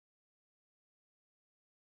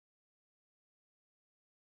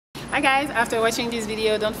Hi guys, after watching this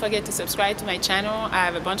video, don't forget to subscribe to my channel. I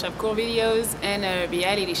have a bunch of cool videos and a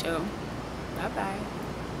reality show. Bye bye.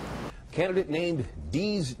 Candidate named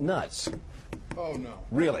Deez Nutz. Oh no.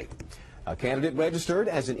 Really? A candidate registered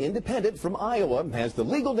as an independent from Iowa has the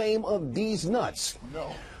legal name of Deez Nutz.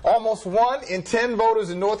 No. Almost 1 in 10 voters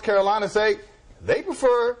in North Carolina say they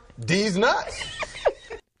prefer Deez Nuts.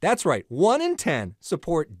 That's right, 1 in 10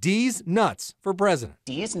 support Deez Nutz for president.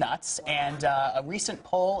 Deez Nutz, and a recent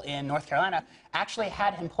poll in North Carolina actually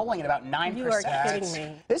had him polling at about 9%. You are kidding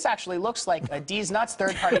me. This actually looks like a Deez Nutz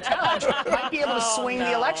third-party challenge might be able to swing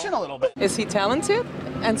the election a little bit. Is he talented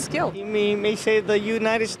and skilled? He may save the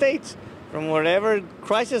United States from whatever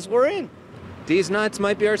crisis we're in. Deez Nutz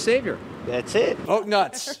might be our savior. That's it. Vote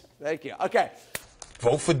nuts. Thank you. Okay.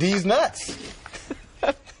 Vote for Deez Nuts.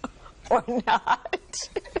 Or not?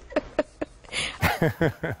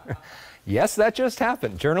 Yes, that just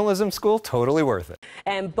happened. Journalism school, totally worth it.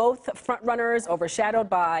 And both frontrunners overshadowed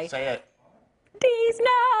by Say it. Deez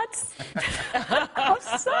Nuts. Oh,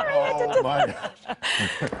 sorry. Oh my gosh.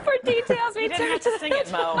 For details, we turn to sing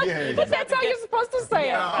it, Mo. But that's how you're supposed to say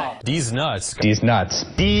it. Deez Nuts. Deez Nuts.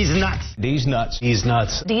 Deez Nuts. Deez Nuts. Deez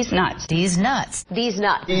Nuts. Deez Nuts. Deez Nuts. Deez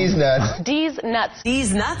Nuts. Deez Nuts.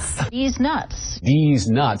 Deez Nuts. Deez Nuts.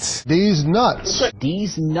 Deez Nuts. Deez Nuts.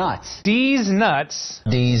 Deez Nuts. Deez Nuts. Deez Nuts.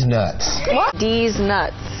 Deez Nuts. Deez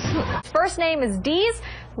Nuts. First name is Deez,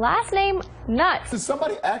 last name Nuts.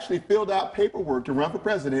 Somebody actually filled out paperwork to run for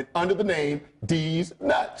president under the name Deez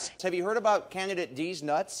Nuts. Have you heard about candidate Deez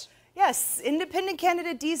Nutz? Yes, independent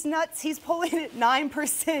candidate Deez Nutz. He's polling at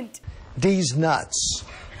 9%. Deez Nuts.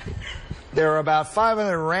 There are about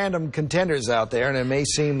 500 random contenders out there, and it may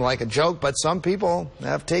seem like a joke, but some people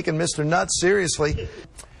have taken Mr. Nuts seriously.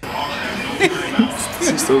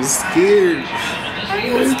 She's so scared.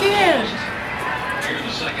 I'm scared.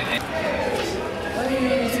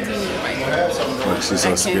 She's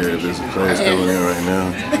so scared. There's a class going in right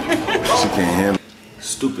now. She can't handle it.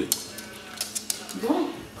 Stupid.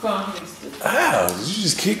 Don't call him stupid. Ow, did you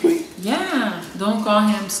just kick me? Yeah, don't call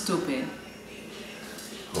him stupid.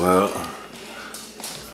 Well,